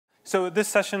So this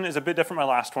session is a bit different from my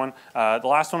last one. The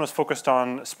last one was focused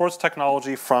on sports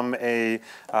technology from a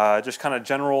just kind of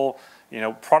general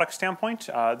product standpoint.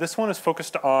 This one is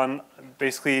focused on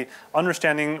basically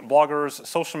understanding bloggers,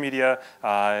 social media,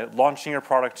 launching your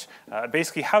product,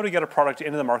 basically how to get a product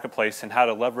into the marketplace and how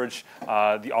to leverage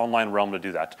the online realm to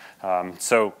do that.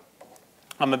 So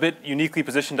I'm a bit uniquely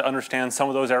positioned to understand some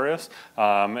of those areas, and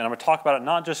I'm going to talk about it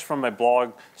not just from a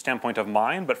blog standpoint of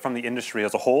mine, but from the industry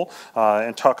as a whole,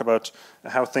 and talk about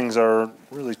how things are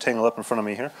really tangled up in front of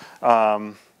me here.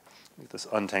 Get this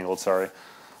untangled, sorry.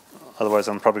 Otherwise,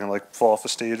 I'm probably going to fall off the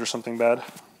stage or something bad.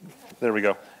 There we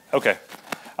go. Okay.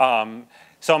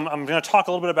 So I'm going to talk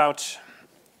a little bit about.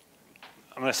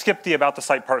 I'm going to skip the about the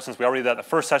site part since we already did that in the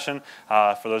first session.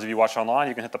 For those of you watching online,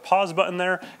 you can hit the pause button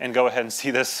there and go ahead and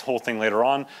see this whole thing later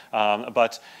on.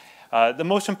 But the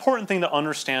most important thing to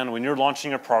understand when you're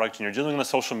launching a product and you're dealing in the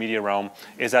social media realm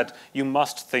is that you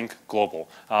must think global.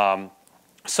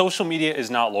 Social media is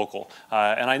not local,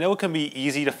 and I know it can be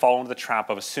easy to fall into the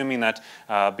trap of assuming that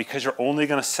because you're only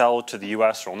going to sell to the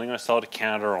US, or only going to sell to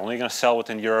Canada, or only going to sell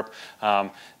within Europe,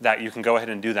 that you can go ahead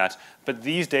and do that. But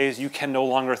these days, you can no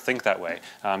longer think that way.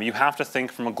 You have to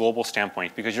think from a global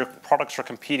standpoint because your products are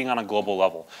competing on a global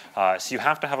level. So you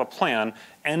have to have a plan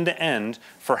end-to-end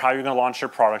for how you're going to launch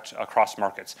your product across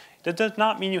markets. That does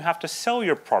not mean you have to sell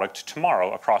your product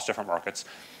tomorrow across different markets.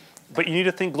 But you need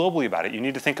to think globally about it. You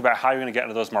need to think about how you're going to get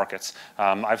into those markets.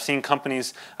 I've seen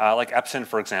companies like Epson,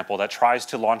 for example, that tries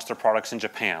to launch their products in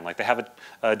Japan. Like they have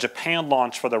a Japan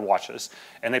launch for their watches,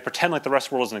 and they pretend like the rest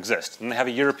of the world doesn't exist. And they have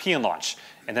a European launch,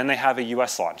 and then they have a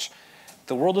US launch.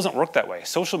 The world doesn't work that way.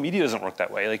 Social media doesn't work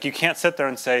that way. Like you can't sit there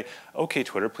and say, okay,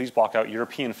 Twitter, please block out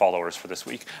European followers for this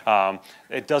week.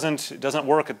 It doesn't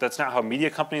work. That's not how media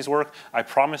companies work. I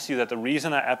promise you that the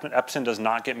reason that Epson does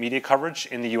not get media coverage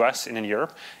in the US and in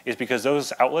Europe is because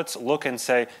those outlets look and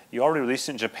say, you already released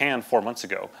it in Japan 4 months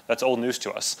ago. That's old news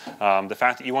to us. The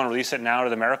fact that you want to release it now to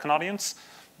the American audience,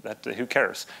 who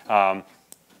cares?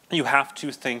 You have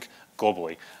to think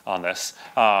globally on this.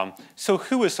 So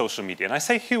who is social media? And I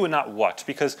say who and not what,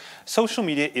 because social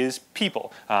media is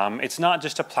people. It's not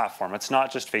just a platform. It's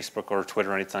not just Facebook or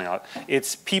Twitter or anything like that.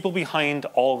 It's people behind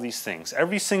all of these things.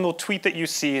 Every single tweet that you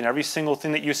see and every single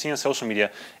thing that you see on social media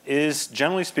is,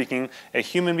 generally speaking, a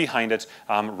human behind it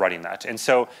writing that. And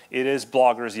so it is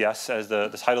bloggers, yes, as the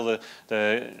title of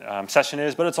the session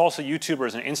is, but it's also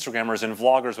YouTubers and Instagrammers and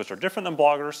vloggers, which are different than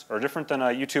bloggers or different than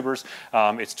YouTubers.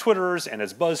 It's Twitterers and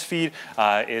it's BuzzFeed.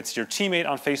 It's your teammate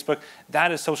on Facebook.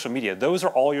 That is social media. Those are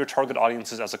all your target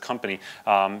audiences as a company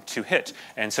to hit.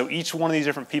 And so each one of these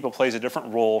different people plays a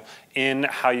different role in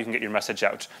how you can get your message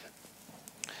out.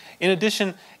 In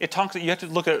addition, you have to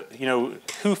look at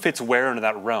who fits where into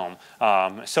that realm.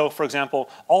 So for example,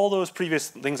 all those previous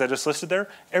things I just listed there,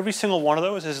 every single one of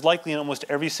those is likely in almost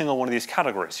every single one of these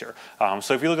categories here.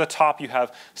 So if you look at the top, you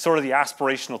have sort of the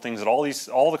aspirational things that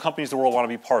all the companies in the world want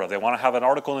to be part of. They want to have an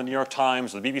article in the New York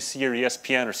Times, or the BBC, or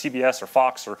ESPN, or CBS, or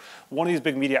Fox, or one of these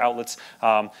big media outlets.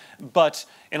 But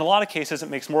in a lot of cases, it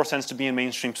makes more sense to be in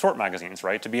mainstream sport magazines,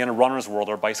 right? To be in a Runner's World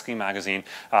or Bicycling Magazine,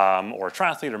 or a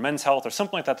Triathlete or Men's Health, or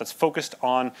something like that that's focused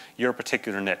on your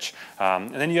particular niche.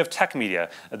 And then you have tech media,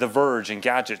 The Verge, and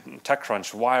Gadget, and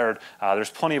TechCrunch, Wired. There's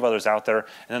plenty of others out there.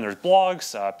 And then there's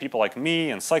blogs, people like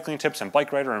me, and Cycling Tips, and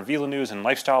Bike Rider, and Velo News, and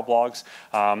lifestyle blogs.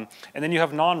 And then you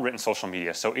have non-written social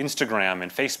media, so Instagram,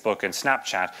 and Facebook, and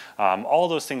Snapchat. All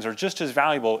those things are just as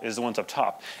valuable as the ones up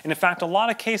top. And in fact, a lot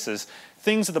of cases,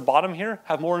 things at the bottom here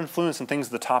have more influence than things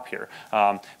at the top here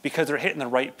because they're hitting the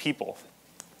right people.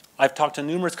 I've talked to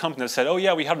numerous companies that said, oh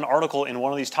yeah, we had an article in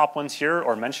one of these top ones here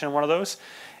or mentioned in one of those.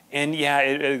 And yeah,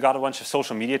 it got a bunch of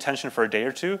social media attention for a day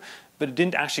or two, but it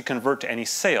didn't actually convert to any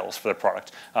sales for their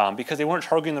product because they weren't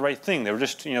targeting the right thing. They were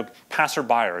just passer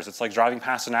buyers. It's like driving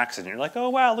past an accident. You're like, oh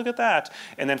wow, look at that.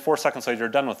 And then 4 seconds later, you're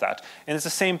done with that. And it's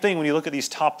the same thing when you look at these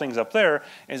top things up there,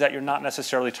 is that you're not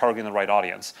necessarily targeting the right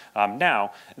audience.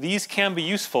 Now, these can be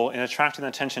useful in attracting the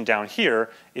attention down here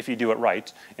if you do it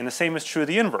right. And the same is true of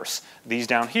the inverse. These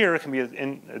down here can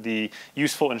be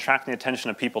useful in attracting the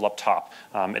attention of people up top.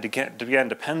 It again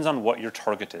depends on what your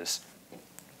target is.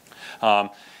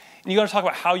 You got to talk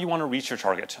about how you want to reach your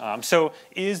target. So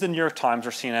is the New York Times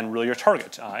or CNN really your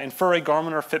target? And for a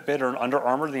Garmin or Fitbit or an Under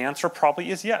Armour, the answer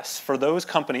probably is yes. For those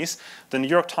companies, the New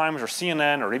York Times or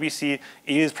CNN or ABC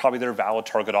is probably their valid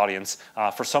target audience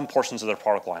for some portions of their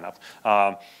product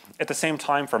lineup. At the same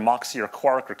time, for Moxie or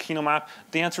Quark or Kinomap,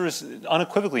 the answer is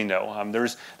unequivocally no.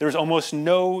 There's almost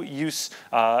no use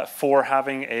for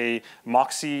having a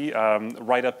Moxie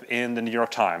write-up in the New York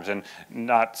Times. And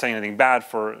not saying anything bad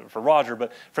for Roger,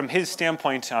 but from his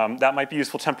standpoint, that might be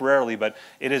useful temporarily, but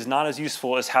it is not as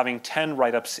useful as having 10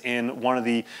 write-ups in one of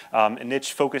the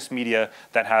niche-focused media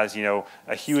that has,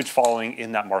 a huge following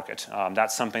in that market.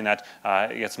 That's something that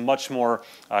gets much more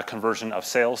conversion of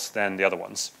sales than the other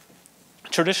ones.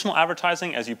 Traditional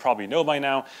advertising, as you probably know by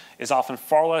now, is often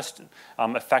far less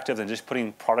effective than just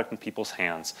putting product in people's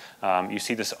hands. You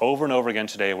see this over and over again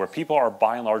today where people are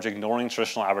by and large ignoring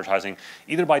traditional advertising,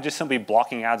 either by just simply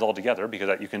blocking ads altogether,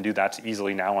 because you can do that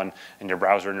easily now in your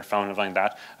browser and your phone and everything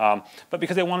like that, but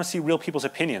because they want to see real people's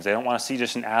opinions. They don't want to see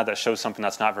just an ad that shows something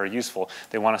that's not very useful.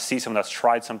 They want to see someone that's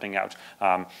tried something out.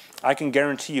 I can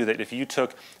guarantee you that if you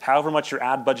took however much your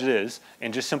ad budget is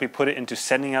and just simply put it into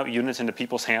sending out units into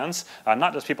people's hands,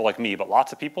 not just people like me, but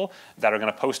lots of people that are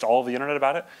going to post all over the internet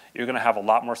about it, you're going to have a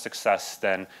lot more success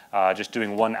than just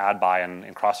doing one ad buy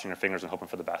and crossing your fingers and hoping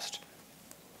for the best.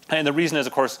 And the reason is,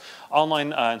 of course,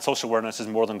 online and social awareness is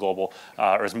more than global,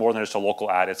 or is more than just a local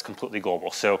ad. It's completely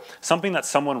global. So something that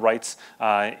someone writes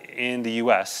in the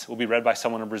US will be read by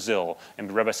someone in Brazil, and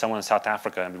be read by someone in South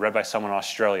Africa, and be read by someone in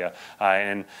Australia.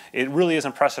 And it really is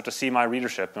impressive to see my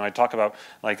readership. And I talk about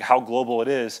how global it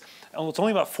is. It's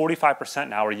only about 45%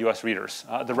 now are US readers.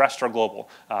 The rest are global.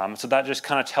 So that just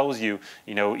kind of tells you,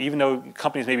 even though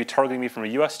companies may be targeting me from a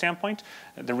US standpoint,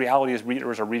 the reality is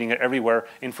readers are reading it everywhere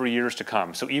and for years to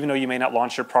come. So even though you may not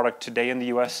launch your product today in the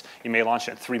US, you may launch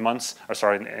it in 3 months, or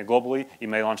sorry, globally, you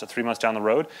may launch it 3 months down the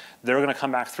road, they're going to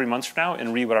come back 3 months from now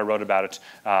and read what I wrote about it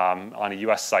on a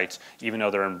US site, even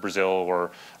though they're in Brazil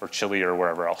or Chile or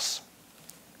wherever else.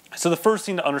 So the first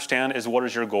thing to understand is, what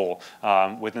is your goal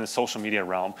within the social media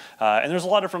realm? And there's a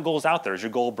lot of different goals out there. Is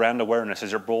your goal brand awareness?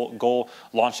 Is your goal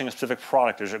launching a specific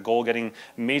product? Is your goal getting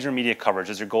major media coverage?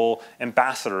 Is your goal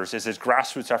ambassadors? Is it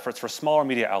grassroots efforts for smaller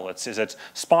media outlets? Is it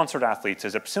sponsored athletes?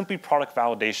 Is it simply product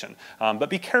validation? But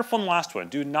be careful in the last one.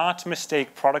 Do not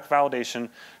mistake product validation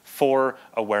for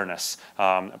awareness.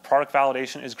 Product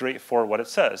validation is great for what it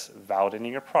says,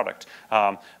 validating your product.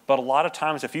 But a lot of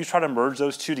times, if you try to merge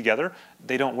those two together,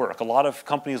 they don't work. A lot of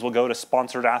companies will go to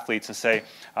sponsored athletes and say,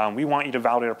 we want you to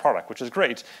validate our product, which is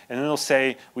great. And then they'll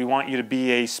say, we want you to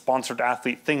be a sponsored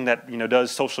athlete thing that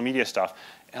does social media stuff.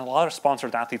 And a lot of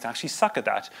sponsored athletes actually suck at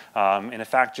that. And in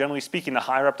fact, generally speaking, the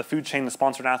higher up the food chain the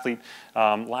sponsored athlete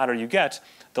ladder you get,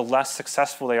 the less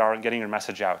successful they are in getting your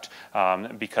message out,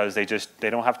 because they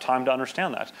don't have time to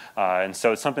understand that. And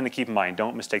so it's something to keep in mind.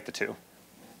 Don't mistake the two.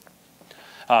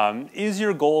 Is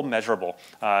your goal measurable?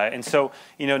 And so,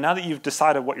 now that you've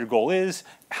decided what your goal is,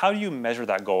 how do you measure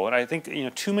that goal? And I think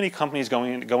too many companies go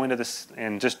into this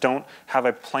and just don't have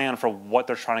a plan for what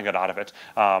they're trying to get out of it.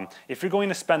 If you're going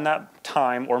to spend that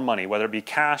time or money, whether it be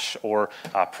cash or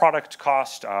product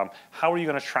cost, how are you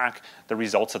going to track the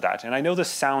results of that? And I know this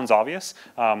sounds obvious,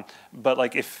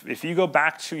 but if you go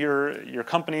back to your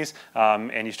companies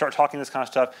and you start talking this kind of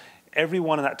stuff,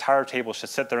 everyone in that entire table should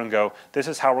sit there and go, this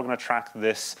is how we're going to track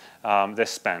this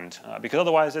spend, because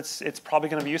otherwise it's probably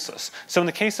going to be useless. So in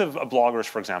the case of bloggers,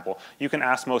 for example, you can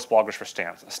ask most bloggers for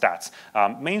stats.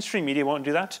 Mainstream media won't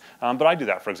do that, but I do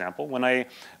that, for example. When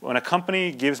a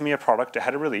company gives me a product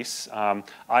ahead of release,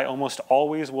 I almost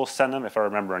always will send them, if I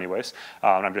remember anyways,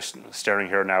 and I'm just staring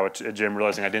here now at Jim,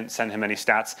 realizing I didn't send him any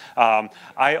stats.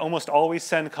 I almost always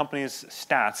send companies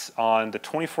stats on the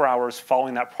 24 hours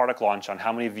following that product launch on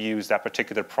how many views that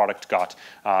particular product got,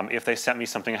 if they sent me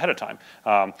something ahead of time.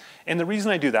 And the reason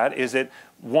I do that is that,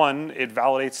 one, it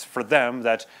validates for them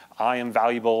that I am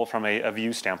valuable from a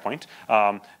view standpoint.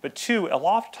 But two, a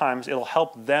lot of times it'll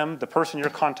help them, the person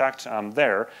your contact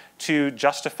there, to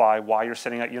justify why you're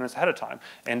sending out units ahead of time.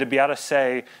 And to be able to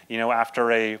say,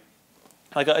 after a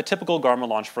typical Garmin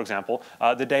launch, for example,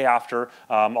 the day after,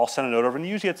 I'll send a note over, and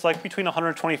usually it's between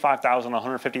 125,000 and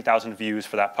 150,000 views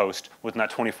for that post within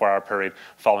that 24-hour period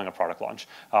following a product launch.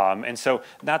 And so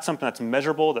that's something that's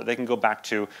measurable that they can go back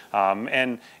to.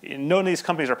 And none of these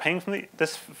companies are paying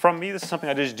this from me. This is something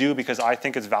I just do because I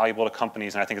think it's valuable to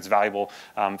companies, and I think it's valuable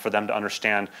for them to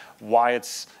understand why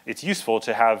it's useful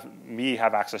to have me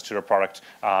have access to their product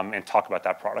and talk about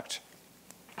that product.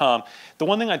 The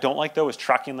one thing I don't like, though, is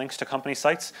tracking links to company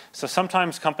sites. So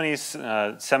sometimes companies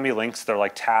send me links, they're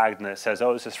tagged, and it says,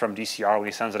 oh, this is from DCR when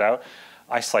he sends it out.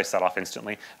 I slice that off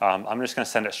instantly. I'm just going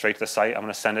to send it straight to the site. I'm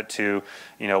going to send it to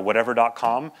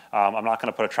whatever.com. I'm not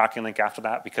going to put a tracking link after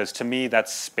that, because to me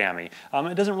that's spammy.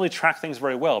 It doesn't really track things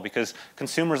very well, because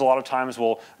consumers a lot of times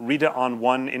will read it on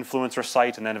one influencer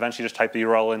site and then eventually just type the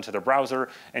URL into their browser,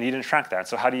 and you didn't track that.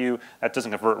 So that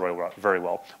doesn't convert very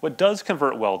well. What does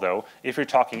convert well, though, if you're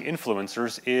talking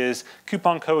influencers, is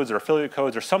coupon codes or affiliate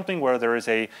codes or something where there's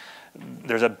a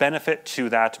benefit to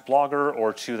that blogger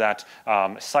or to that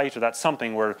site or that something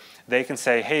something where they can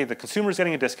say, hey, the consumer is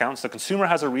getting a discount, so the consumer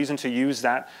has a reason to use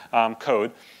that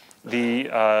code.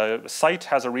 The site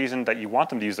has a reason that you want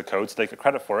them to use the code so they get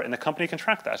credit for it, and the company can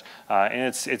track that. And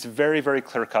it's very, very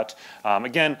clear cut.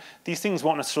 Again, these things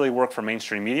won't necessarily work for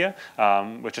mainstream media,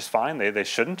 which is fine. They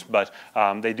shouldn't, but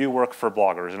they do work for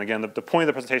bloggers. And again, the point of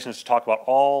the presentation is to talk about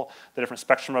all the different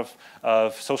spectrum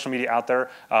of social media out there,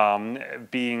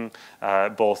 being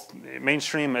both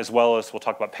mainstream as well as we'll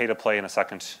talk about pay to play in a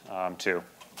second too.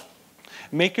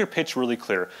 Make your pitch really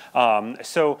clear.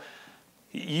 So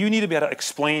you need to be able to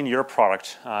explain your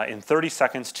product in 30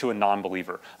 seconds to a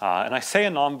non-believer. And I say a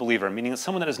non-believer, meaning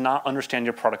someone that does not understand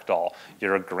your product at all.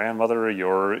 Your grandmother,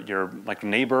 your like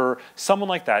neighbor, someone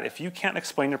like that. If you can't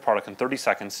explain your product in 30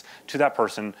 seconds to that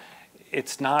person,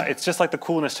 it's just like the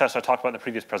coolness test I talked about in the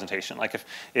previous presentation. Like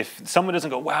if someone doesn't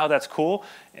go, wow, that's cool,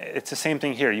 it's the same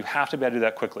thing here. You have to be able to do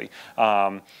that quickly.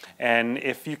 And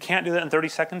if you can't do that in 30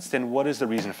 seconds, then what is the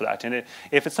reason for that? And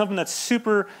if it's something that's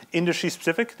super industry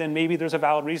specific, then maybe there's a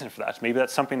valid reason for that. Maybe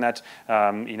that's something that,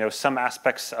 some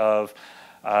aspects of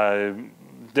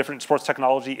different sports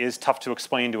technology is tough to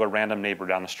explain to a random neighbor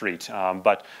down the street.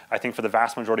 But I think for the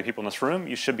vast majority of people in this room,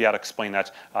 you should be able to explain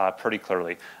that pretty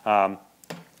clearly.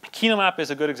 Keynote Map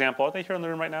is a good example. Are they here in the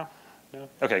room right now? No?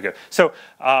 Okay, good. So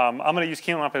I'm going to use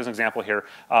Keynote Map as an example here.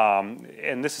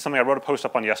 And this is something I wrote a post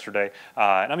up on yesterday. And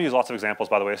I'm going to use lots of examples,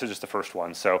 by the way. This is just the first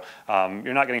one. So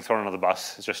you're not getting thrown under the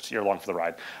bus. It's just you're along for the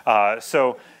ride.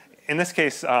 So in this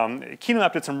case, Keynote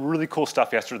Map did some really cool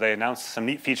stuff yesterday, announced some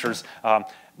neat features.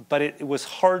 But it was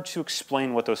hard to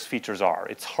explain what those features are.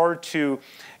 It's hard to,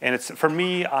 and it's for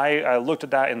me, I looked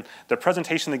at that, and the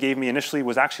presentation they gave me initially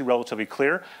was actually relatively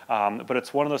clear, but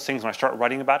it's one of those things when I start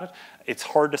writing about it, it's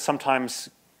hard to sometimes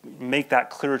make that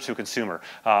clearer to a consumer.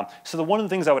 So one of the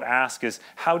things I would ask is,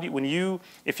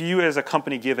 if you as a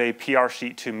company give a PR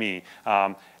sheet to me,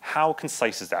 how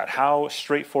concise is that? How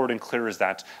straightforward and clear is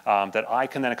that, that I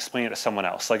can then explain it to someone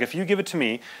else? Like if you give it to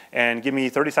me and give me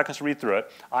 30 seconds to read through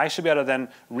it, I should be able to then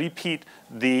repeat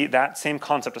that same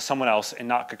concept to someone else and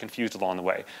not get confused along the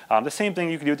way. The same thing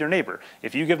you can do with your neighbor.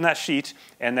 If you give them that sheet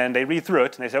and then they read through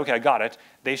it and they say, okay, I got it,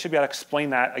 they should be able to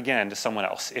explain that again to someone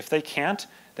else. If they can't,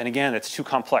 then again, it's too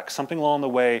complex. Something along the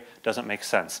way doesn't make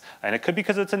sense. And it could be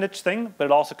because it's a niche thing, but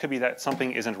it also could be that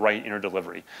something isn't right in your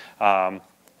delivery.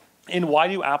 And why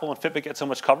do Apple and Fitbit get so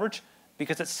much coverage?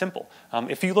 Because it's simple.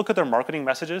 If you look at their marketing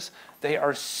messages, they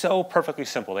are so perfectly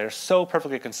simple. They are so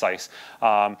perfectly concise.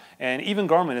 And even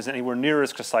Garmin isn't anywhere near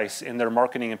as concise in their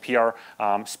marketing and PR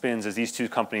spins as these two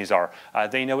companies are.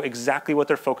 They know exactly what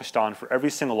they're focused on for every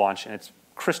single launch, and it's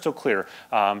crystal clear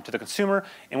to the consumer.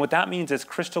 And what that means is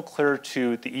crystal clear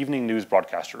to the evening news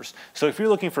broadcasters. So if you're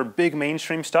looking for big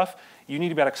mainstream stuff, you need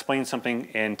to be able to explain something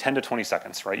in 10 to 20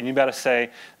 seconds, right? You need to be able to say,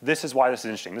 this is why this is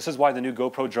interesting. This is why the new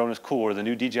GoPro drone is cool, or the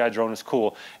new DJI drone is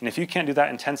cool. And if you can't do that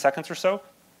in 10 seconds or so,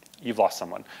 you've lost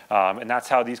someone. And that's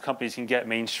how these companies can get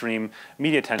mainstream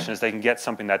media attention, is they can get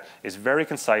something that is very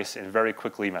concise and very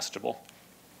quickly messageable.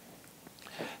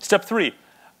 Step 3,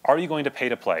 are you going to pay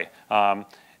to play?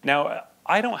 Now,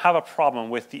 I don't have a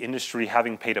problem with the industry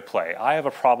having pay to play. I have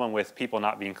a problem with people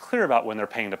not being clear about when they're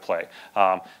paying to play.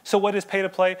 So what is pay to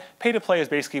play? Pay to play is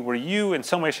basically where you, in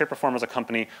some way, shape, or form as a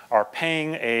company, are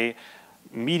paying a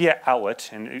media outlet,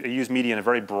 and I use media in a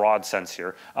very broad sense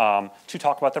here, to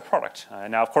talk about their product.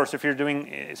 Now, of course, if you're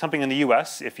doing something in the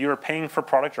US, if you're paying for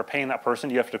product or paying that person,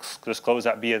 you have to disclose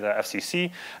that via the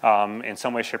FCC in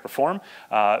some way, shape, or form.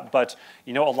 But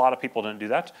a lot of people don't do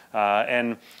that.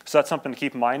 And so that's something to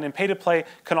keep in mind. And pay to play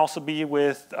can also be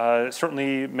with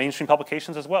certainly mainstream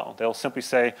publications as well. They'll simply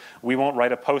say, we won't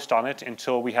write a post on it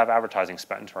until we have advertising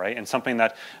spend, right? And something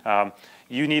that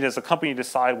you need as a company to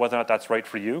decide whether or not that's right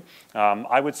for you.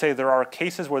 I would say there are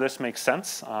cases where this makes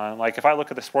sense. Like if I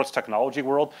look at the sports technology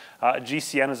world,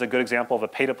 GCN is a good example of a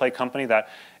pay-to-play company that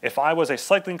if I was a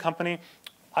cycling company,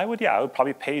 I would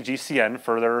probably pay GCN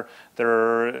for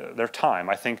their time.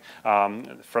 I think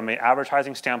from an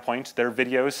advertising standpoint, their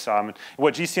videos,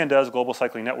 what GCN does, Global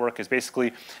Cycling Network, is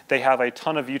basically they have a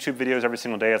ton of YouTube videos every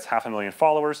single day. It's 500,000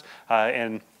 followers,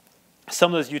 and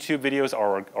some of those YouTube videos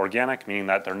are organic, meaning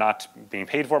that they're not being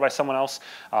paid for by someone else.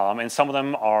 And some of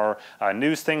them are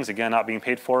news things, again, not being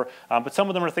paid for. But some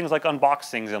of them are things like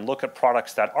unboxings and look at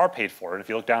products that are paid for. And if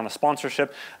you look down the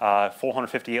sponsorship,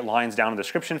 458 lines down in the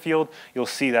description field, you'll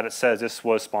see that it says this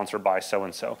was sponsored by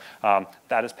so-and-so.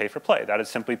 That is pay for play. That is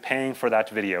simply paying for that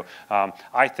video.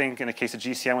 I think in the case of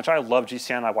GCN, which I love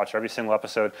GCN, I watch every single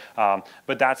episode,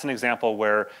 but that's an example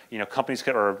where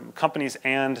companies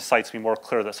and sites can be more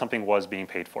clear that something was being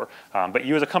paid for. But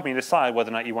you as a company decide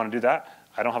whether or not you want to do that.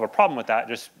 I don't have a problem with that.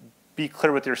 Just be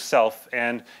clear with yourself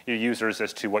and your users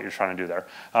as to what you're trying to do there.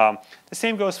 The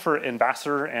same goes for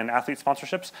ambassador and athlete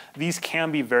sponsorships. These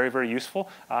can be very, very useful.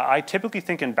 I typically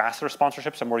think ambassador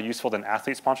sponsorships are more useful than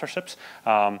athlete sponsorships.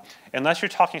 Unless you're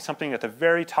talking something at the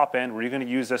very top end where you're going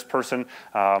to use this person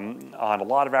on a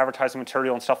lot of advertising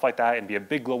material and stuff like that and be a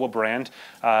big global brand,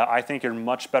 I think you're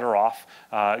much better off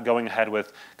going ahead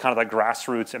with kind of that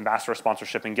grassroots ambassador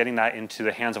sponsorship and getting that into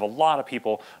the hands of a lot of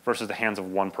people versus the hands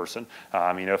of one person.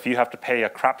 If you have to pay a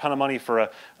crap ton of money for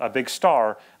a big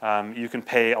star, you can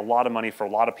pay a lot of money for a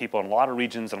lot of people in a lot of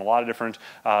regions and a lot of different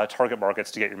target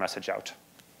markets to get your message out.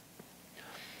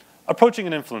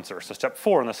 Approaching an influencer, so step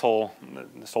 4 in this whole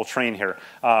train here.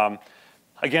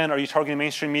 Again, are you targeting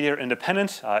mainstream media or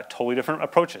independent? Totally different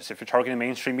approaches. If you're targeting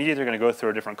mainstream media, they're going to go through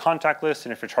a different contact list.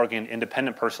 And if you're targeting an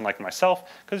independent person like myself,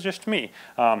 because it's just me,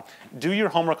 do your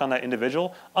homework on that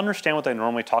individual. Understand what they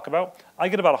normally talk about. I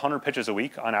get about 100 pitches a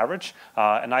week on average,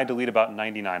 and I delete about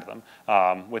 99 of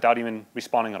them without even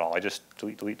responding at all. I just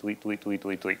delete,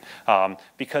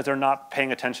 because they're not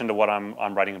paying attention to what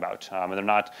I'm writing about, and they're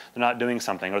not doing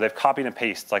something, or they've copied and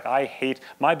pasted. Like, I hate,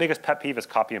 my biggest pet peeve is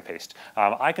copy and paste.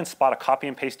 I can spot a copy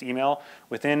and paste email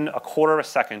within a quarter of a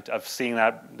second of seeing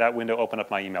that window open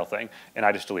up my email thing, and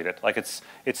I just delete it. Like, it's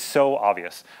so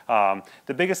obvious.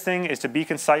 The biggest thing is to be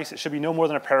concise. It should be no more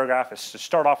than a paragraph. It should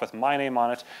start off with my name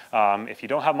on it. If you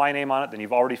don't have my name on it, then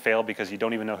you've already failed because you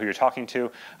don't even know who you're talking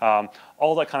to.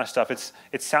 All that kind of stuff.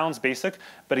 It sounds basic,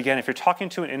 but again, if you're talking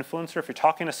to an influencer, if you're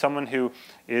talking to someone who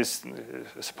is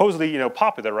supposedly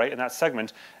popular, right, in that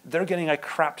segment, they're getting a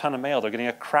crap ton of mail. They're getting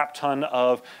a crap ton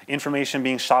of information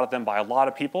being shot at them by a lot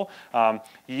of people.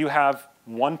 You have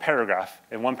one paragraph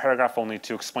and one paragraph only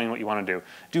to explain what you want to do.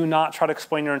 Do not try to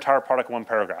explain your entire product in one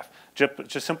paragraph.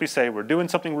 Just simply say, we're doing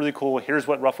something really cool. Here's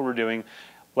what roughly we're doing.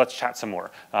 Let's chat some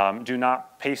more. Do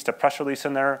not paste a press release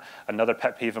in there, another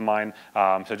pet peeve of mine.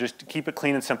 So just keep it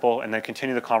clean and simple and then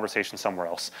continue the conversation somewhere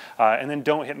else. And then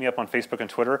don't hit me up on Facebook and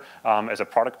Twitter as a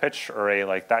product pitch or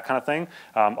that kind of thing.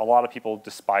 A lot of people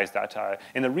despise that.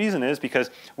 And the reason is because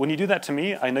when you do that to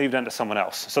me, I know you've done it to someone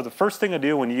else. So the first thing I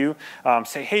do when you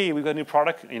say, hey, we've got a new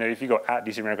product, if you go at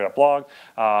dcrainmaker.blog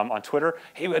on Twitter,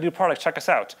 hey, we've got a new product, check us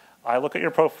out. I look at your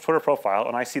Twitter profile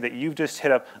and I see that you've just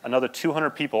hit up another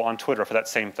 200 people on Twitter for that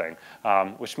same thing,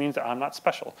 which means that I'm not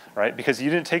special, right? Because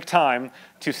you didn't take time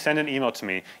to send an email to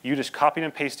me. You just copied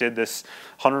and pasted this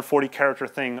 140 character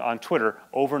thing on Twitter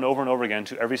over and over and over again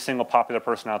to every single popular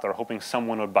person out there, hoping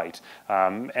someone would bite.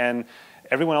 And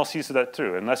everyone else uses that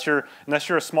too. Unless you're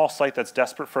a small site that's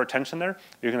desperate for attention there,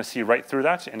 you're going to see right through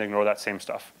that and ignore that same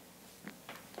stuff.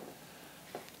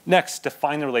 Next,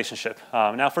 define the relationship.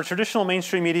 Now, for traditional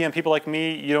mainstream media and people like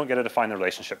me, you don't get to define the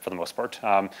relationship for the most part.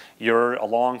 You're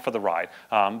along for the ride.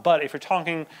 But if you're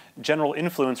talking general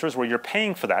influencers where you're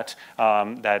paying for that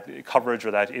coverage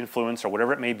or that influence or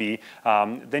whatever it may be,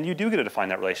 then you do get to define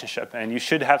that relationship, and you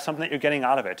should have something that you're getting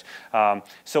out of it.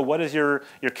 So what is your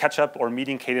catch-up or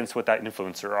meeting cadence with that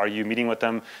influencer? Are you meeting with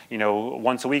them,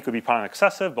 once a week would be probably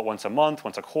excessive, but once a month,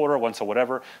 once a quarter, once a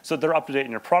whatever, so they're up to date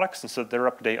in your products, and so they're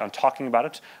up to date on talking about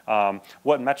it.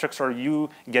 What metrics are you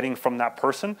getting from that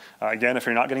person? Again, if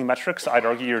you're not getting metrics, I'd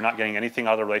argue you're not getting anything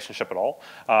out of the relationship at all.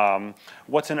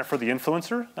 What's in it for the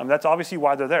influencer? That's obviously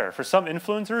why they're there. For some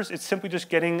influencers, it's simply just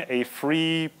getting a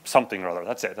free something or other.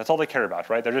 That's it. That's all they care about,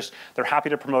 right? They're happy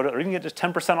to promote it, or you can get just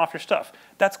 10% off your stuff.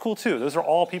 That's cool too. Those are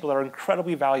all people that are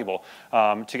incredibly valuable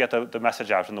to get the message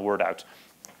out and the word out.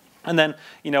 And then,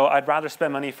 I'd rather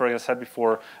spend money for, like I said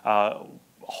before, a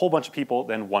whole bunch of people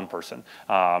than one person.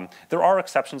 There are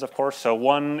exceptions, of course. So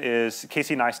one is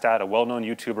Casey Neistat, a well-known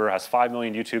YouTuber, has 5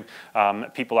 million YouTube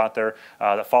people out there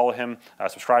that follow him,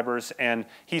 subscribers, and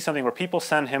he's something where people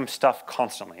send him stuff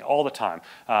constantly, all the time.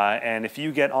 And if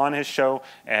you get on his show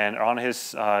and on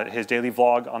his daily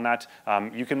vlog on that,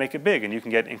 you can make it big and you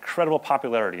can get incredible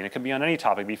popularity. And it can be on any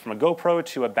topic, it can be from a GoPro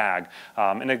to a bag.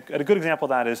 And a good example of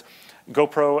that is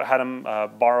GoPro had him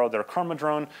borrow their Karma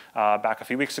drone back a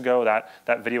few weeks ago.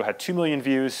 That video had 2 million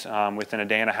views within a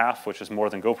day and a half, which is more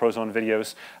than GoPro's own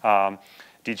videos.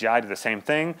 DJI did the same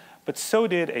thing, but so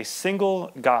did a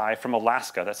single guy from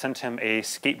Alaska that sent him a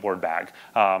skateboard bag.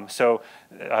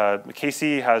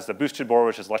 Casey has the boosted board,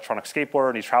 which is an electronic skateboard,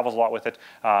 and he travels a lot with it,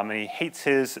 and he hates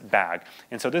his bag.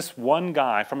 And so this one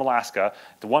guy from Alaska,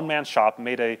 the one-man shop,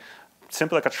 made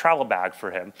simply like a travel bag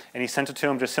for him, and he sent it to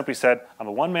him, just simply said, I'm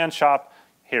a one-man shop,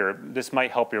 here, this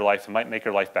might help your life, it might make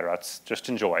your life better, let's just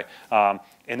enjoy. And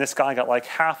this guy got like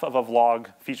half of a vlog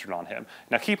featured on him.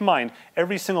 Now keep in mind,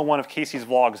 every single one of Casey's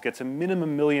vlogs gets a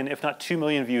minimum million, if not 2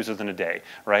 million views within a day,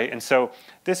 right? And so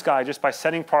this guy, just by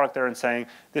setting product there and saying,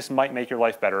 this might make your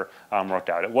life better,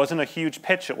 worked out. It wasn't a huge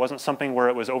pitch, it wasn't something where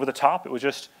it was over the top, it was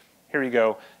just, here you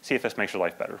go, see if this makes your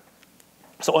life better.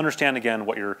 So understand again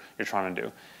what you're trying to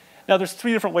do. Now there's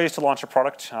 3 different ways to launch a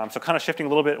product. So kind of shifting a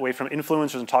little bit away from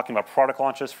influencers and talking about product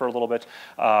launches for a little bit.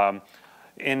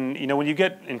 When you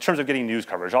get, in terms of getting news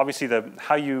coverage, obviously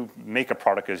how you make a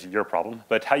product is your problem,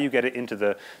 but how you get it into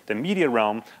the media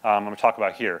realm, I'm going to talk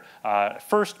about here.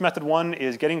 First, method 1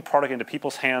 is getting product into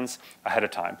people's hands ahead of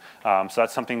time. So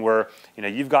that's something where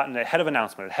you've gotten ahead of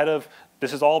announcement,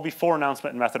 this is all before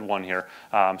announcement in method 1 here.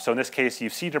 So in this case,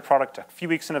 you've seeded your product a few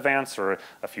weeks in advance or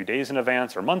a few days in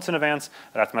advance or months in advance.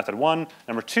 That's method 1.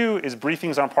 Number 2 is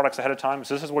briefings on products ahead of time.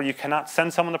 So this is where you cannot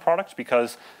send someone the product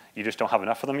because you just don't have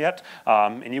enough of them yet.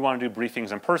 And you want to do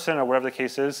briefings in person or whatever the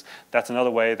case is. That's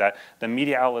another way that the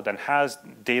media outlet then has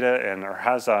data or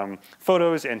has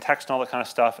photos and text and all that kind of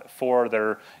stuff for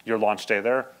your launch day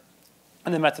there.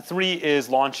 And then method 3 is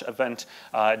launch event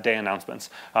day announcements.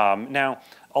 Now,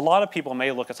 a lot of people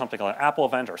may look at something like an Apple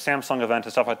event or Samsung event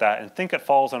and stuff like that and think it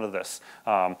falls under this.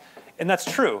 And that's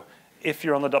true if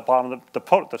you're on the bottom of the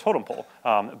totem pole.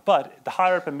 But the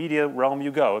higher up in media realm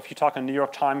you go, if you talk on New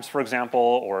York Times, for example,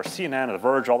 or CNN or The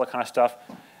Verge, all that kind of stuff,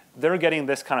 they're getting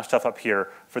this kind of stuff up here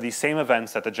for these same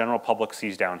events that the general public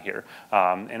sees down here.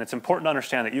 And it's important to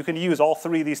understand that you can use all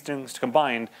 3 of these things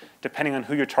combined depending on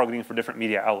who you're targeting for different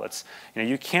media outlets.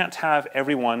 You can't have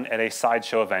everyone at a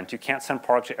sideshow event. You can't send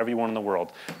product to everyone in the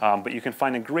world. But you can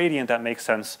find a gradient that makes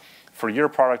sense for your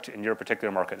product in your particular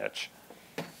market niche.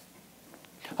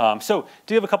 So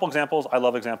do you have a couple examples? I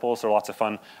love examples. They're lots of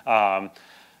fun.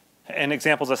 And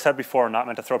examples, as I said before, are not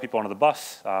meant to throw people under the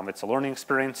bus. It's a learning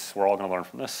experience. We're all going to learn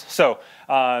from this. So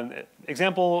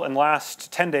example, in the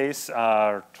last 10 days,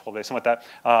 or 12 days, something like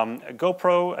that,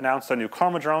 GoPro announced a new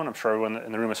Karma drone. I'm sure everyone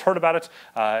in the room has heard about it.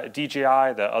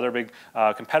 DJI, the other big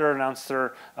competitor, announced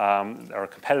or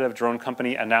competitive drone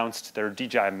company, announced their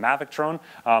DJI Mavic drone.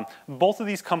 Both of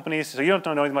these companies, so you don't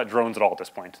know anything about drones at all at this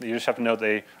point. You just have to know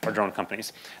they are drone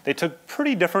companies. They took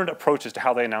pretty different approaches to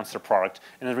how they announced their product,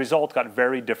 and as a result, got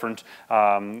very different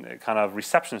kind of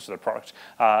receptions to their product.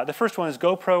 The first one is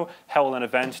GoPro held an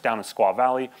event down in Squaw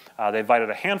Valley. They invited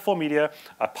a handful of media,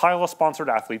 a pile of sponsored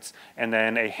athletes, and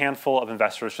then a handful of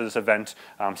investors to this event,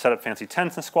 set up fancy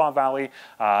tents in Squaw Valley.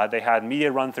 They had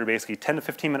media run through basically 10 to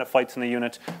 15-minute flights in the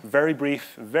unit, very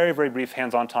brief, very, very brief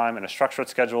hands-on time and a structured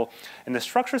schedule. And the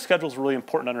structured schedule is really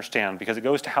important to understand because it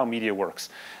goes to how media works.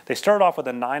 They started off with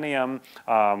a 9 a.m.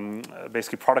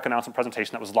 Basically product announcement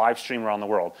presentation that was live streamed around the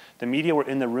world. The media were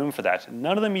in the room for that.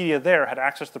 None of the media there had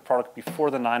access to the product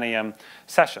before the 9 a.m.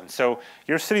 session. So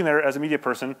you're sitting there as a media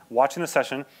person watching the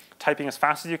session, typing as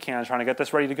fast as you can, trying to get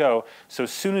this ready to go. So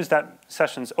as soon as that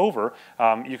session's over,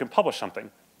 you can publish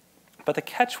something. But the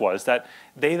catch was that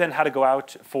they then had to go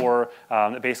out for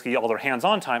basically all their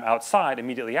hands-on time outside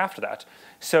immediately after that.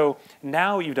 So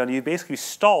now what you've basically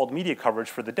stalled media coverage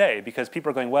for the day because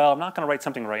people are going, well, I'm not going to write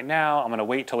something right now. I'm going to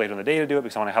wait till later in the day to do it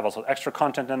because I want to have also extra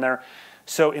content in there.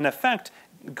 So in effect,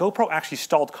 GoPro actually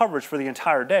stalled coverage for the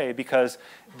entire day because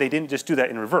they didn't just do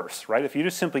that in reverse, right? If you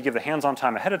just simply give the hands-on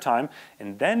time ahead of time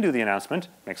and then do the announcement,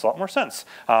 it makes a lot more sense,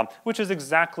 which is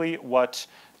exactly what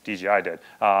DJI did.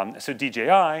 So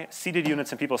DJI seeded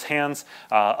units in people's hands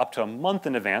up to a month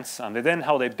in advance. They then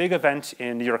held a big event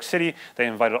in New York City. They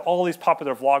invited all these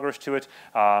popular vloggers to it.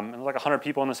 There was like 100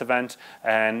 people in this event,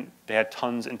 and they had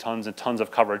tons and tons and tons of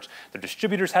coverage. The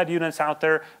distributors had units out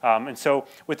there, and so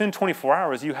within 24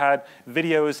 hours, you had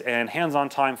videos and hands-on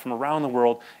time from around the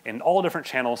world in all different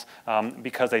channels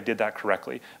because they did that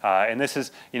correctly. And this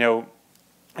is,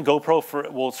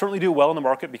 GoPro will certainly do well in the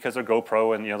market because they're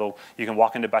GoPro, and you can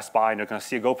walk into Best Buy and you're going to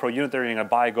see a GoPro unit there. You're going to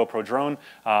buy a GoPro drone,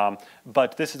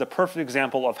 but this is a perfect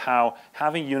example of how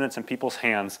having units in people's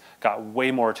hands got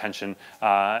way more attention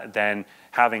than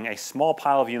having a small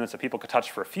pile of units that people could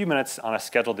touch for a few minutes on a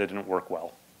schedule that didn't work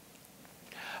well.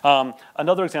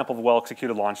 Another example of a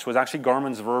well-executed launch was actually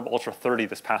Garmin's Verb Ultra 30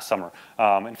 this past summer.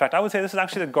 In fact, I would say this is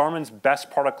actually the Garmin's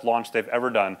best product launch they've ever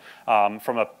done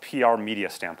from a PR media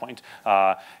standpoint.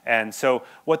 And so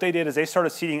what they did is they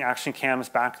started seeding action cams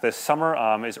back this summer,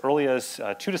 as early as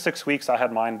 2 to 6 weeks. I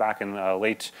had mine back in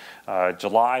late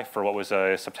July for what was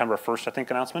a September 1st, I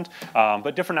think, announcement.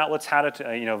 But different outlets had it,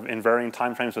 in varying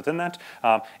time frames within that.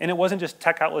 And it wasn't just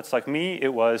tech outlets like me.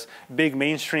 It was big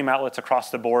mainstream outlets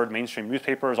across the board, mainstream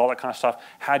newspapers, pre-orders, all that kind of stuff,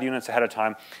 had units ahead of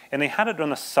time, and they had it during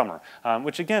the summer,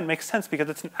 which again makes sense because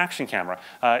it's an action camera.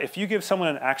 If you give someone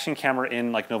an action camera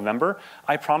in like November,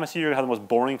 I promise you're gonna have the most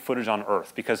boring footage on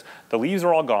earth because the leaves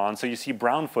are all gone, so you see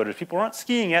brown footage. People aren't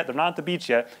skiing yet, they're not at the beach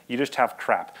yet, you just have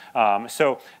crap.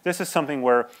 So this is something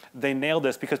where they nailed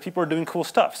this because people are doing cool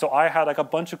stuff. So I had like a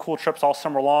bunch of cool trips all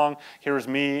summer long. Here's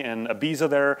me in Ibiza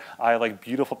there. I had like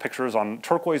beautiful pictures on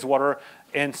turquoise water,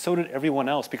 and so did everyone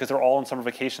else because they're all on summer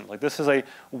vacation. Like this is a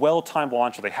well-timed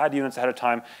launch where they had units ahead of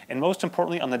time, and most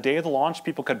importantly, on the day of the launch,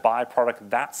 people could buy product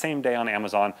that same day on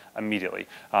Amazon immediately,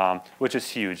 which is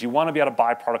huge. You want to be able to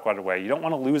buy product right away. You don't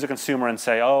want to lose a consumer and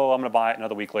say, oh, I'm going to buy it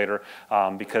another week later,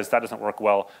 because that doesn't work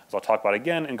well, as I'll talk about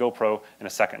again in GoPro in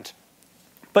a second.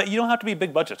 But you don't have to be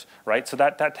big budget, right? So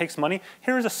that takes money.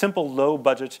 Here's a simple low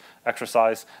budget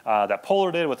exercise that Polar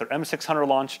did with their M600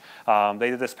 launch.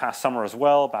 They did this past summer as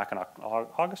well, back in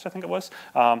August, I think it was.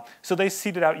 So they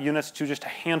seeded out units to just a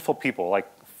handful of people, like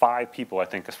 5 people, I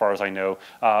think, as far as I know,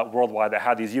 worldwide that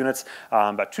had these units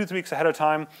about 2-3 weeks ahead of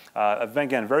time.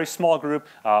 Again, very small group,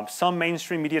 some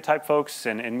mainstream media type folks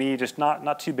and me, just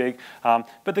not too big,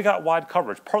 but they got wide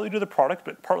coverage, partly due to the product,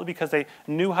 but partly because they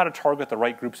knew how to target the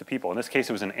right groups of people. In this case,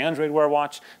 it was an Android Wear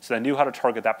watch, so they knew how to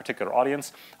target that particular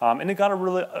audience, and they got a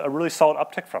really solid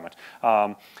uptick from it.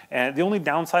 And the only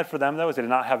downside for them, though, is they did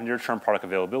not have near-term product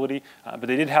availability, but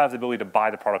they did have the ability to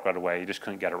buy the product right away. You just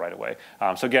couldn't get it right away.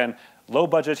 So again, low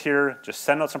budget here, just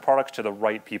send out some products to the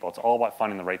right people. It's all about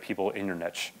finding the right people in your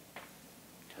niche.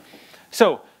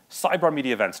 So, sidebar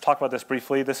media events. Talk about this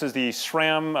briefly. This is the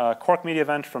SRAM Cork media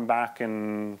event from back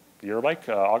in Eurobike,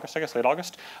 August, I guess, late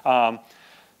August.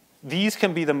 These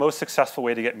can be the most successful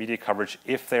way to get media coverage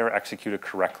if they are executed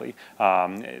correctly.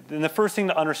 And the first thing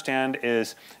to understand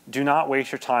is do not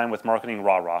waste your time with marketing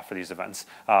rah-rah for these events.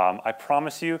 I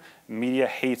promise you, media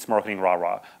hates marketing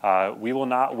rah-rah. We will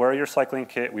not wear your cycling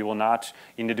kit. We will not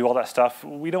do all that stuff.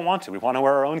 We don't want to. We want to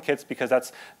wear our own kits because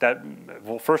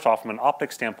well, first off, from an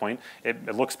optics standpoint,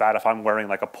 it looks bad if I'm wearing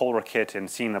like a Polar kit and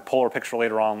seeing a Polar picture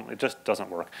later on. It just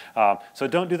doesn't work. So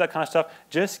don't do that kind of stuff.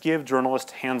 Just give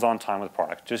journalists hands-on time with the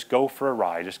product. Just go for a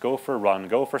ride. Just go for a run.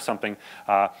 Go for something.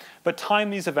 But time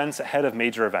these events ahead of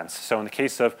major events. So in the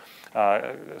case of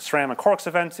SRAM and Cork's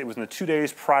events, it was in the 2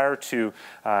 days prior to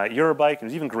Eurobike. It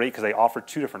was even great because they offered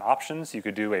 2 different options. You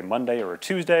could do a Monday or a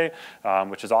Tuesday,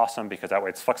 which is awesome because that way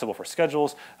it's flexible for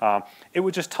schedules. It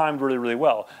was just timed really, really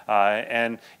well.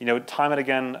 And time it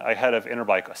again ahead of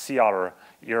Interbike, a Sea Otter,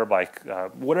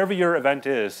 Eurobike, whatever your event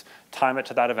is, time it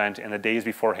to that event in the days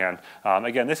beforehand.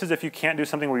 Again, this is if you can't do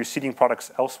something where you're seeding products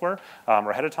elsewhere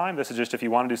or ahead of time. This is just if you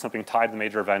want to do something tied to the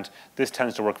major event. This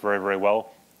tends to work very, very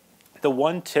well. The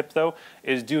one tip, though,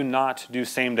 is do not do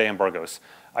same-day embargoes.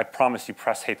 I promise you,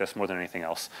 press hate this more than anything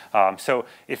else. So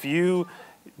if you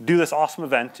do this awesome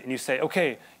event and you say,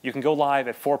 okay, you can go live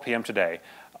at 4 p.m. today,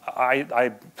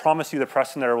 I promise you the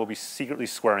press in there will be secretly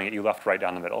swearing at you left, right,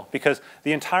 down the middle. Because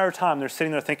the entire time they're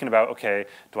sitting there thinking about, okay,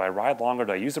 do I ride longer?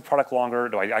 Do I use the product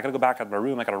longer? I got to go back to my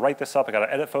room. I got to write this up. I got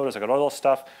to edit photos. I got all this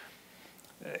stuff.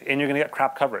 And you're going to get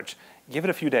crap coverage. Give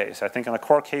it a few days. I think in the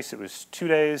Cork case, it was 2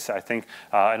 days. I think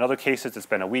in other cases, it's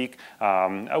been a week.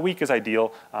 A week is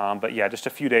ideal, but yeah, just a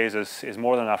few days is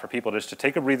more than enough for people just to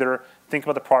take a breather, think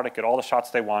about the product, get all the shots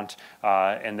they want,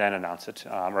 and then announce it,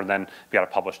 or then be able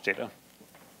to publish data.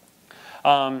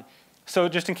 So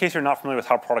just in case you're not familiar with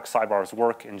how product sidebars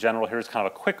work in general, here's kind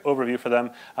of a quick overview for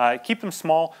them. Keep them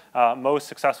small. Most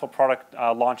successful product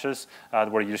launches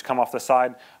where you just come off the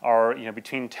side are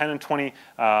between 10 and 20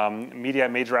 media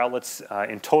major outlets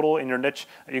in total in your niche.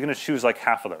 You're going to choose like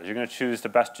half of those. You're going to choose the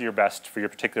best of your best for your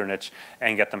particular niche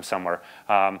and get them somewhere.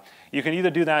 You can either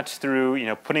do that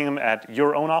through putting them at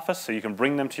your own office, so you can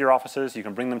bring them to your offices, you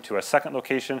can bring them to a second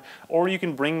location, or you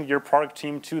can bring your product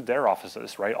team to their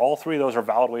offices, right? All 3 of those are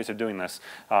valid ways of doing this.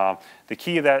 The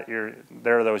key that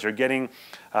though is you're getting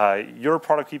your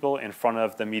product people in front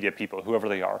of the media people, whoever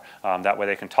they are. That way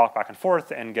they can talk back and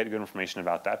forth and get good information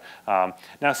about that.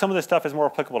 Now some of this stuff is more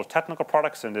applicable to technical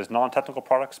products and is non-technical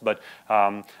products, but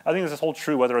I think this holds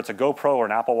true whether it's a GoPro or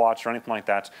an Apple Watch or anything like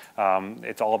that.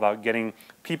 It's all about getting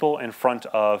people in front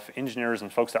of engineers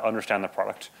and folks that understand the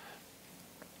product.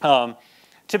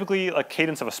 Typically, a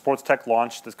cadence of a sports tech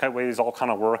launch, this kind of way these all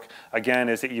kind of work, again,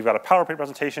 is that you've got a PowerPoint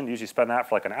presentation. You usually spend that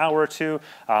for like an hour or 2.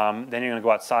 Then you're going to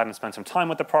go outside and spend some time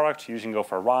with the product. You usually go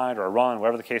for a ride or a run,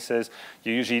 whatever the case is.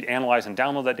 You usually analyze and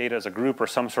download that data as a group or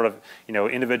some sort of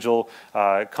individual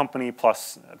company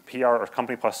plus PR or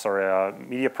company plus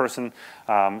media person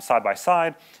side by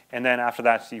side. And then after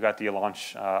that, you got the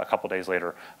launch a couple days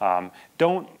later.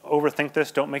 Don't overthink this.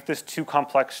 Don't make this too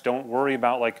complex. Don't worry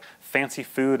about like fancy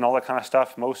food and all that kind of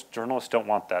stuff. most journalists don't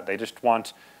want that. They just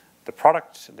want the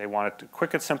product, they want it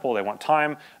quick and simple, they want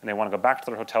time, and they want to go back to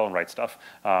their hotel and write stuff.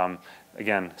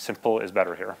 Again, simple is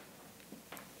better here.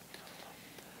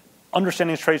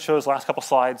 Understanding trade shows, last couple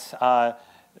slides.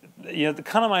 You know,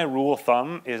 kind of my rule of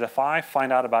thumb is if I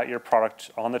find out about your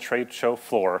product on the trade show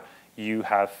floor, you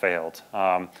have failed.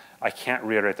 I can't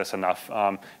reiterate this enough.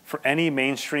 For any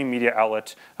mainstream media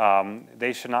outlet,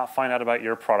 they should not find out about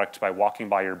your product by walking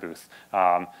by your booth.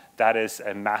 That is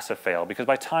a massive fail, because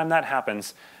by the time that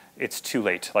happens, it's too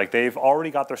late. Like, they've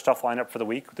already got their stuff lined up for the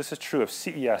week. This is true of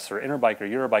CES or Interbike or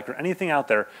Eurobike or anything out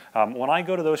there. When I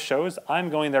go to those shows, I'm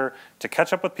going there to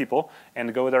catch up with people and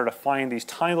to go there to find these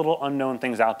tiny little unknown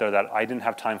things out there that I didn't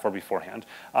have time for beforehand.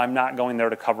 I'm not going there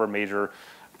to cover major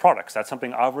products. That's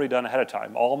something I've already done ahead of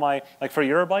time. All my, like for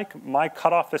Eurobike, my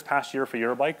cutoff this past year for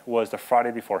Eurobike was the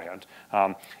Friday beforehand.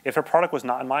 If a product was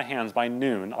not in my hands by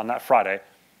noon on that Friday,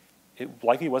 it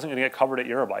likely wasn't going to get covered at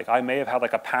Eurobike. I may have had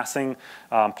like a passing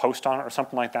post on it or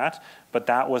something like that, but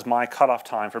that was my cutoff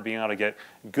time for being able to get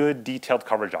good detailed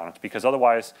coverage on it, because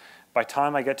otherwise, by the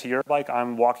time I get to Eurobike,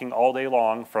 I'm walking all day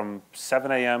long from 7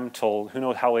 a.m. till who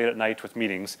knows how late at night with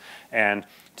meetings, and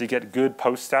to get good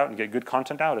posts out and get good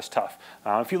content out is tough.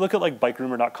 If you look at like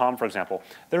bikerumor.com, for example,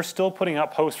 they're still putting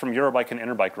out posts from Eurobike and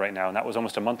Interbike right now, and that was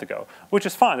almost a month ago, which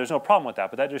is fine. There's no problem with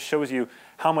that, but that just shows you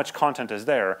how much content is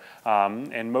there,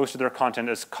 and most of their content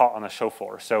is caught on the show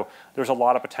floor. So there's a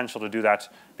lot of potential to do that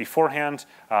beforehand,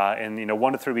 and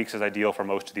 1 to 3 weeks is ideal for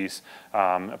most of these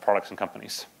products and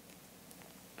companies.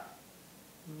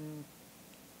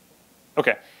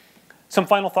 Okay, some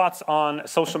final thoughts on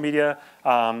social media.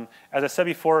 As I said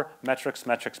before, metrics.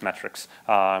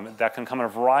 That can come in a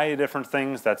variety of different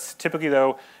things. That's typically,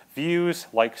 though, views,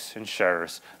 likes, and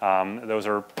shares. Those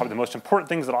are probably the most important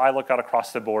things that I look at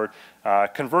across the board.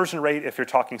 Conversion rate, if you're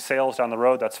talking sales down the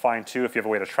road, that's fine too, if you have a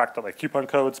way to track that, like coupon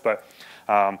codes. But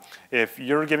if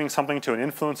you're giving something to an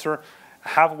influencer,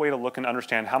 have a way to look and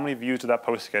understand how many views did that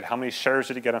post get, how many shares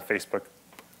did it get on Facebook,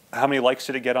 how many likes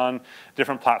did it get on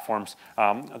different platforms.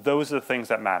 Those are the things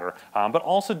that matter. But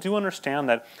also do understand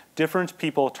that different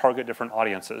people target different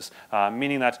audiences,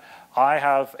 meaning that I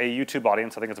have a YouTube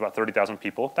audience, I think it's about 30,000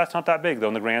 people. That's not that big, though,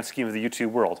 in the grand scheme of the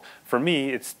YouTube world. For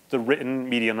me, it's the written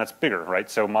medium that's bigger, right?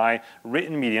 So my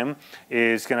written medium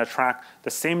is going to attract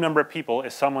the same number of people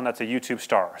as someone that's a YouTube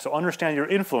star. So understand your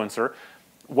influencer,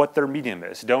 what their medium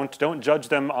is. Don't judge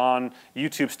them on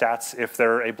YouTube stats if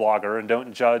they're a blogger, and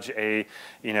don't judge a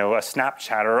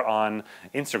Snapchatter on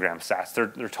Instagram stats.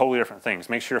 They're totally different things.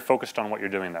 Make sure you're focused on what you're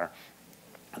doing there.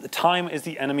 The time is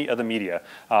the enemy of the media.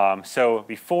 So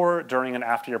before, during, and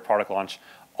after your product launch,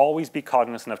 always be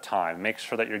cognizant of time. Make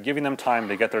sure that you're giving them time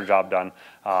to get their job done,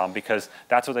 because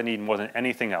that's what they need more than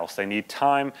anything else. They need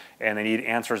time, and they need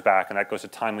answers back, and that goes to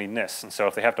timeliness. And so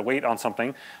if they have to wait on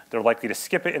something, they're likely to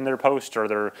skip it in their post or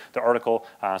their article,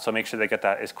 so make sure they get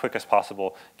that as quick as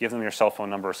possible. Give them your cell phone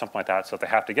number or something like that, so if they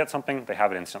have to get something, they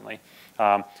have it instantly.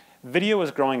 Video is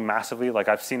growing massively. Like,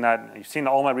 I've seen that. You've seen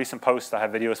all my recent posts. I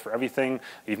have videos for everything.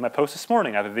 Even my post this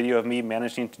morning, I have a video of me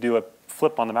managing to do a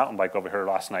flip on the mountain bike over here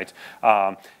last night.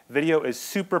 Video is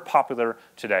super popular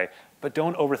today, but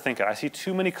don't overthink it. I see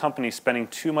too many companies spending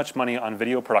too much money on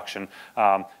video production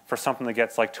for something that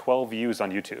gets like 12 views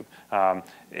on YouTube.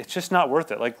 It's just not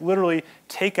worth it. Like, literally,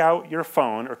 take out your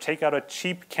phone or take out a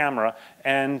cheap camera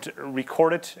and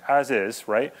record it as is,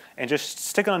 right? And just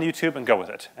stick it on YouTube and go with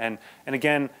it. And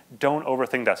again, don't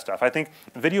overthink that stuff. I think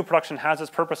video production has its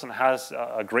purpose and has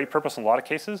a great purpose in a lot of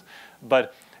cases,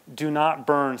 but do not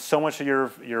burn so much of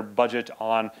your budget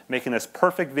on making this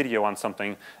perfect video on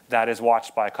something that is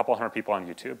watched by a couple hundred people on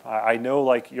YouTube. I know,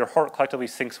 like, your heart collectively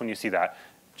sinks when you see that.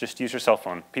 Just use your cell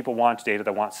phone. People want data,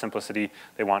 they want simplicity,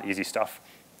 they want easy stuff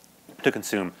to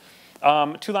consume.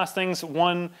 Two last things.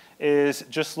 One is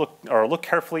just look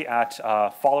carefully at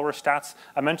follower stats.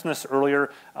 I mentioned this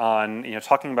earlier on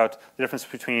talking about the difference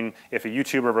between if a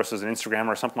YouTuber versus an Instagrammer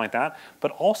or something like that, but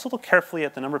also look carefully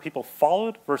at the number of people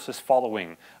followed versus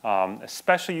following.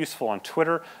 Especially useful on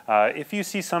Twitter. If you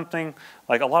see something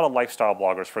like a lot of lifestyle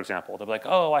bloggers, for example, they'll be like,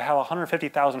 oh, I have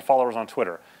 150,000 followers on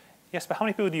Twitter. Yes, but how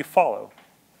many people do you follow?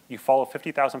 You follow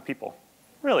 50,000 people.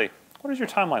 Really? What does your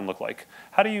timeline look like?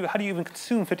 How do you even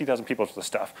consume 50,000 people's worth of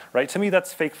stuff, right? To me,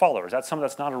 that's fake followers. That's someone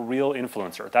that's not a real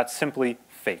influencer. That's simply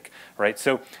fake, right?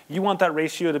 So you want that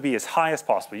ratio to be as high as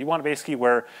possible. You want basically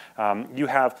where you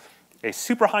have a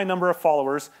super high number of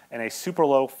followers and a super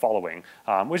low following,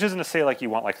 which isn't to say like you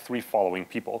want like 3 following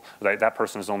people. That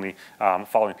person is only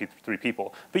following 3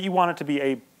 people. But you want it to be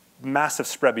a massive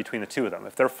spread between the two of them.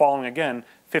 If they're following, again,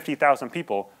 50,000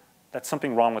 people, that's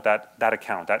something wrong with that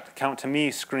account. That account to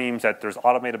me screams that there's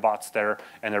automated bots there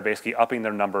and they're basically upping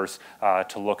their numbers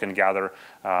to look and gather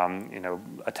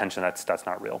attention that's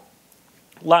not real.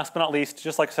 Last but not least,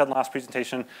 just like I said in the last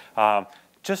presentation,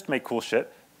 just make cool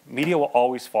shit. Media will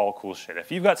always follow cool shit.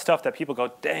 If you've got stuff that people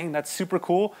go, dang, that's super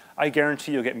cool, I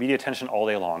guarantee you'll get media attention all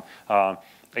day long.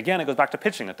 Again, it goes back to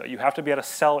pitching it, though. You have to be able to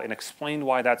sell and explain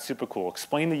why that's super cool.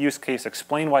 Explain the use case,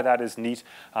 explain why that is neat,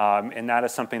 and that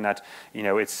is something that,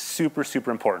 it's super,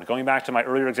 super important. Going back to my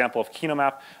earlier example of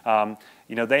Kinomap,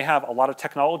 they have a lot of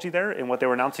technology there in what they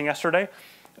were announcing yesterday,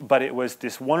 but it was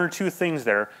this one or two things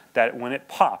there that when it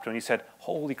popped, when you said,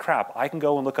 holy crap, I can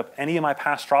go and look up any of my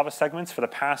past Strava segments for the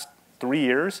past 3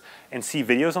 years and see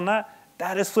videos on that,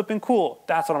 that is flipping cool.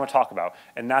 That's what I'm going to talk about.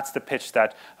 And that's the pitch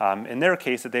that, in their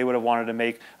case, that they would have wanted to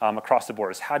make across the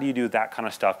board is how do you do that kind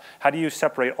of stuff? How do you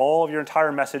separate all of your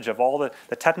entire message of all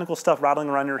the technical stuff rattling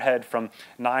around your head from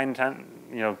 9,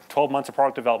 10, 12 months of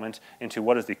product development into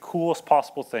what is the coolest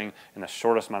possible thing in the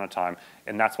shortest amount of time?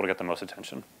 And that's what will get the most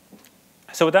attention.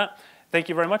 So with that, thank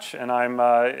you very much. And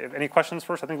if any questions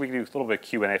first? I think we can do a little bit of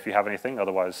Q&A if you have anything.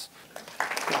 Otherwise,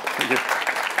 thank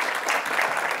you.